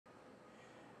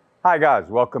Hi guys,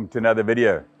 welcome to another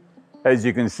video. As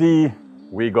you can see,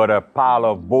 we got a pile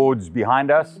of boards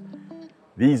behind us.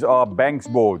 These are Banks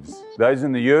boards. Those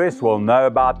in the US will know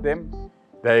about them.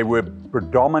 They were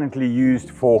predominantly used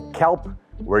for kelp,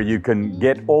 where you can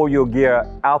get all your gear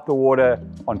out the water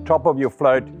on top of your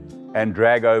float and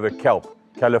drag over kelp.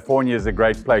 California is a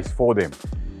great place for them.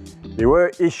 There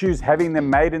were issues having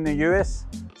them made in the US,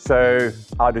 so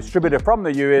our distributor from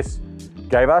the US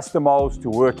gave us the molds to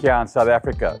work here in South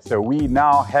Africa. So we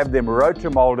now have them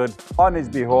rotor-molded on his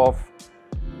behalf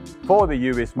for the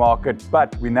US market,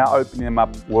 but we're now opening them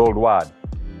up worldwide.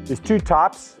 There's two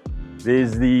types.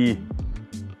 There's the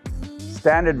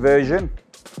standard version.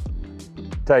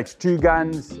 Takes 2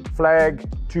 guns, flag,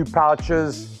 2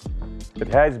 pouches. It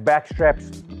has back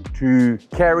straps to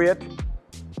carry it.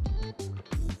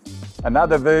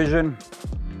 Another version,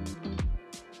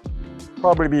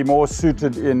 probably be more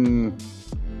suited in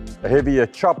a heavier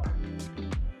chop.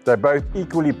 They're both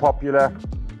equally popular,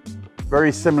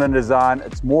 very similar in design.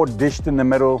 It's more dished in the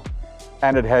middle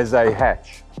and it has a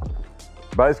hatch.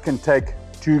 Both can take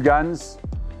 2 guns.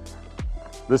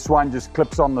 This one just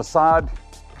clips on the side.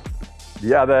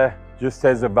 The other just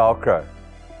has a Velcro.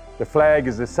 The flag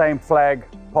is the same flag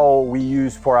pole we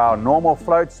use for our normal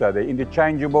floats, so they're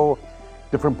interchangeable.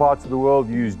 Different parts of the world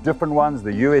use different ones.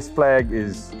 The US flag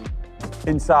is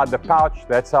inside the pouch.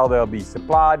 That's how they'll be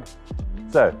supplied.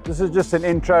 So this is just an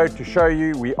intro to show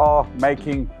you we are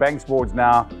making Banks boards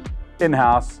now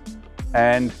in-house,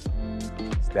 and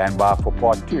stand by for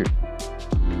part 2.